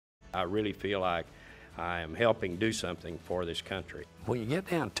I really feel like I am helping do something for this country. When you get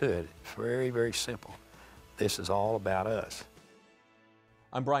down to it, it's very, very simple. This is all about us.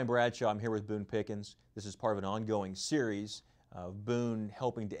 I'm Brian Bradshaw. I'm here with Boone Pickens. This is part of an ongoing series of Boone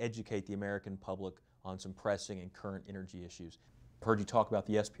helping to educate the American public on some pressing and current energy issues. I've heard you talk about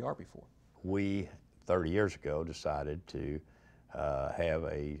the SPR before. We, 30 years ago, decided to have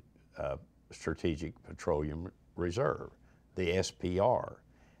a Strategic Petroleum Reserve, the SPR.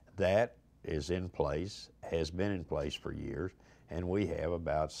 That is in place, has been in place for years, and we have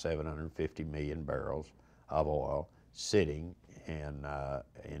about 750 million barrels of oil sitting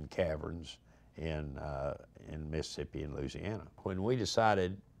in caverns in Mississippi and Louisiana. When we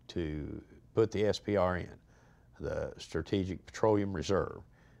decided to put the SPR in, the Strategic Petroleum Reserve,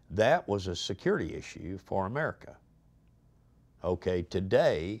 that was a security issue for America. Okay,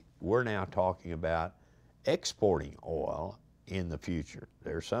 today we're now talking about exporting oil in the future.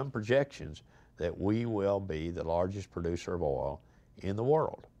 There are some projections that we will be the largest producer of oil in the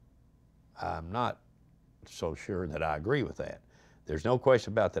world. I'm not so sure that I agree with that. There's no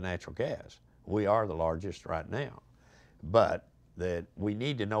question about the natural gas. We are the largest right now. But that we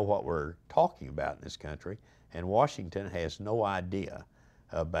need to know what we're talking about in this country, and Washington has no idea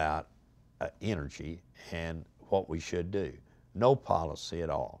about energy and what we should do. No policy at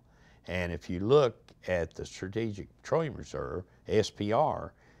all. And if you look at the Strategic Petroleum Reserve,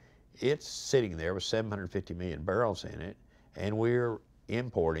 SPR, it's sitting there with 750 million barrels in it, and we're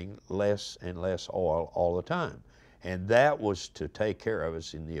importing less and less oil all the time. And that was to take care of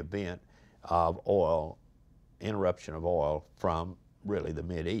us in the event of oil, interruption of oil from really the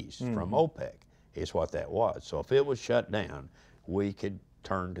Mideast, from OPEC, is what that was. So if it was shut down, we could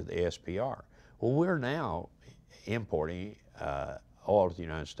turn to the SPR. Well, we're now importing oil to the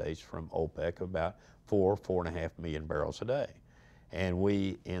United States from OPEC about 4.5 million barrels a day. And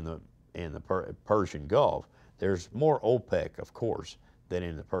we, in the Persian Gulf, there's more OPEC, of course, than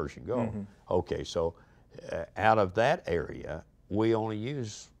in the Persian Gulf. Okay, so out of that area, we only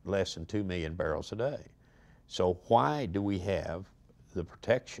use less than 2 million barrels a day. So why do we have the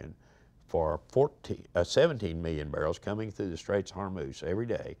protection for 17 million barrels coming through the Straits of Hormuz every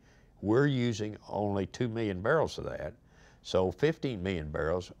day? We're using only 2 million barrels of that. So 15 million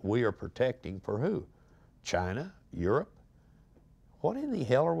barrels we are protecting for who? China? Europe? What in the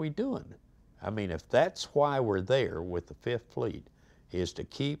hell are we doing? I mean, if that's why we're there with the Fifth Fleet, is to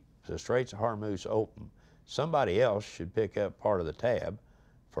keep the Straits of Hormuz open, somebody else should pick up part of the tab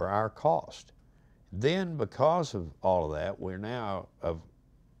for our cost. Then, because of all of that, we're now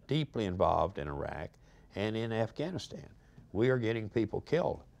deeply involved in Iraq and in Afghanistan. We are getting people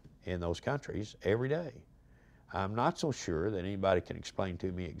killed in those countries every day. I'm not so sure that anybody can explain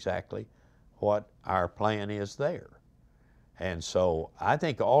to me exactly what our plan is there. And so I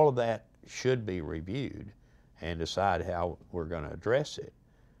think all of that should be reviewed and decide how we're going to address it.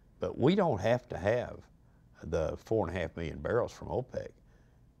 But we don't have to have the 4.5 million barrels from OPEC.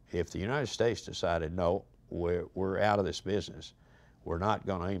 If the United States decided, no, we're out of this business, we're not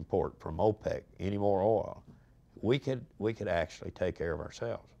going to import from OPEC any more oil, we could actually take care of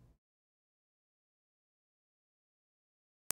ourselves.